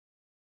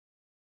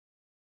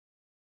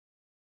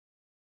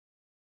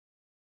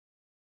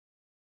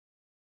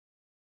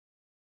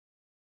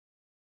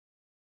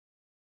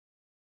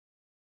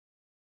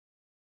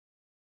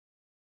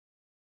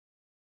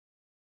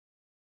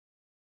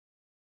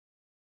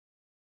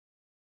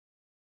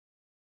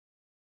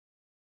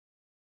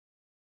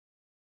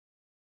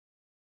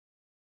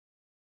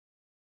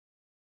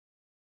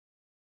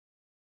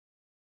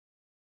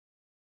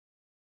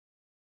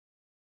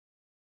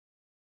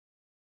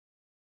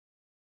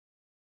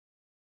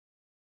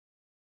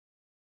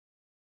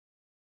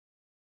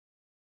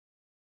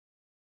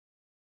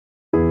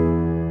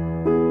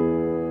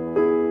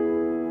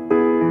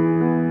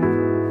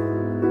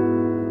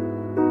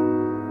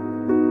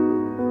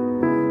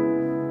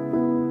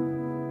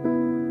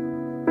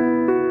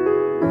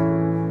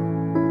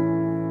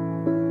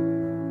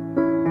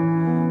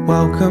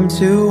Welcome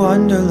to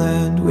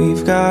Wonderland,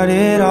 we've got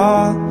it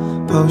all.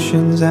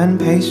 Potions and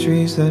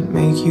pastries that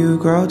make you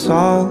grow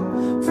tall.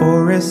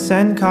 Forests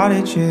and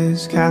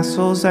cottages,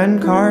 castles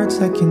and carts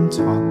that can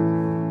talk.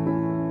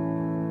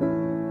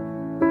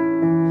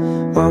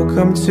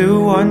 Welcome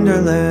to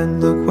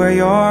Wonderland, look where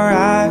you're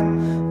at.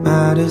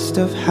 Maddest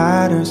of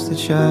hatters, the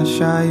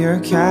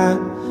Cheshire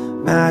Cat.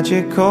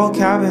 Magical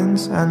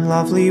cabins and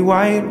lovely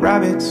white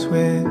rabbits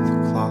with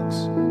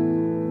clocks.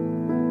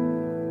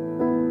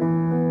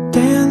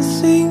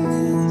 Dancing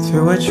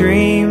through a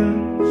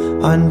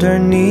dream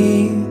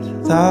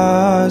underneath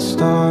the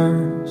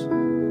stars.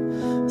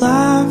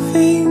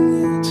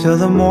 Laughing till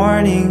the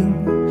morning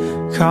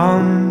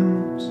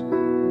comes.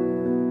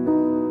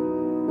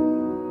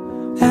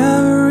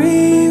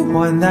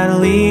 Everyone that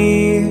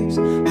leaves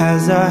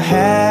has a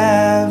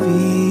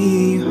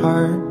heavy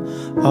heart.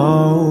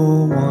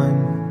 Oh,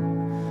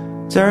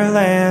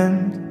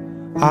 Wonderland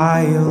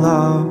I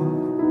love.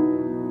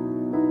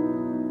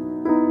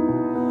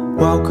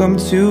 Welcome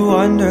to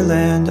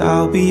Wonderland,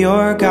 I'll be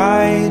your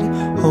guide,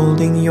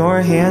 holding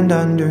your hand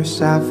under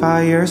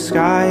sapphire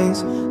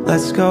skies.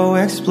 Let's go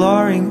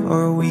exploring,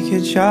 or we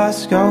could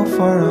just go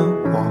for a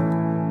walk.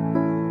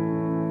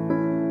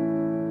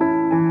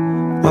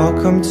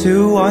 Welcome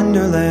to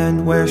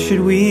Wonderland, where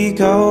should we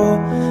go?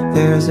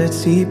 There's a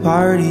tea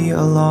party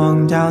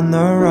along down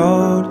the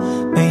road.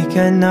 Make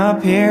an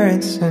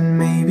appearance and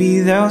maybe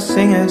they'll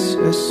sing us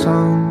a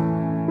song.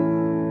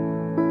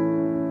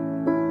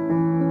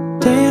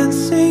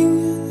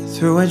 Dancing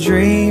through a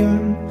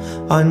dream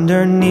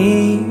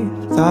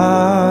underneath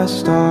the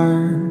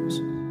stars.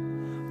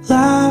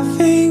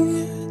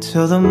 Laughing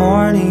till the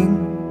morning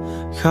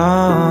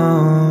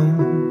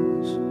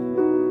comes.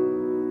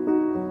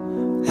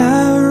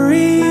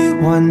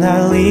 Everyone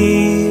that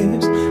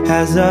leaves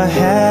has a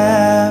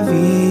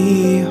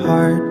heavy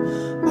heart.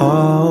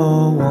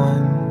 Oh,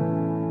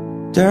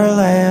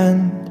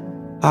 Wonderland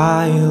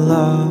I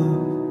love.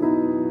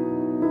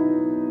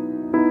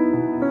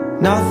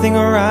 Nothing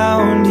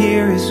around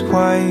here is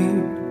quite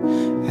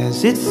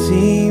as it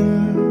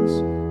seems.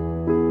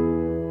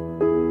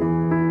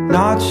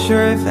 Not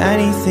sure if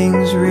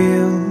anything's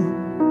real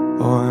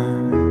or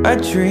a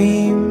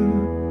dream.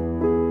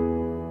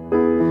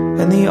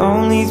 And the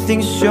only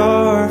thing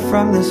sure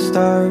from the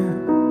start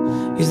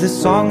is the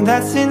song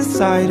that's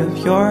inside of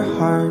your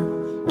heart.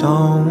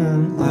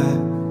 Don't let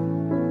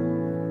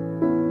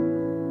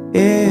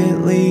it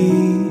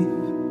leave.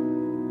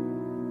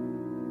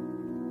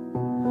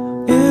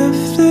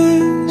 If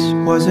this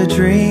was a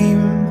dream,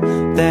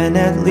 then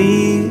at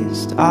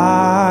least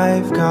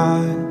I've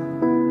got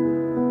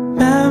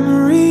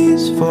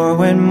memories for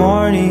when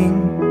morning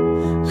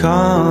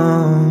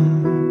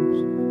comes.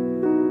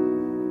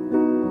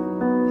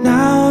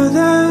 Now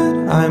that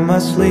I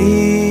must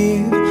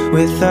leave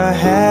with a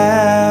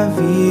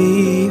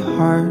heavy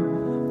heart.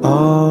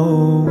 Oh,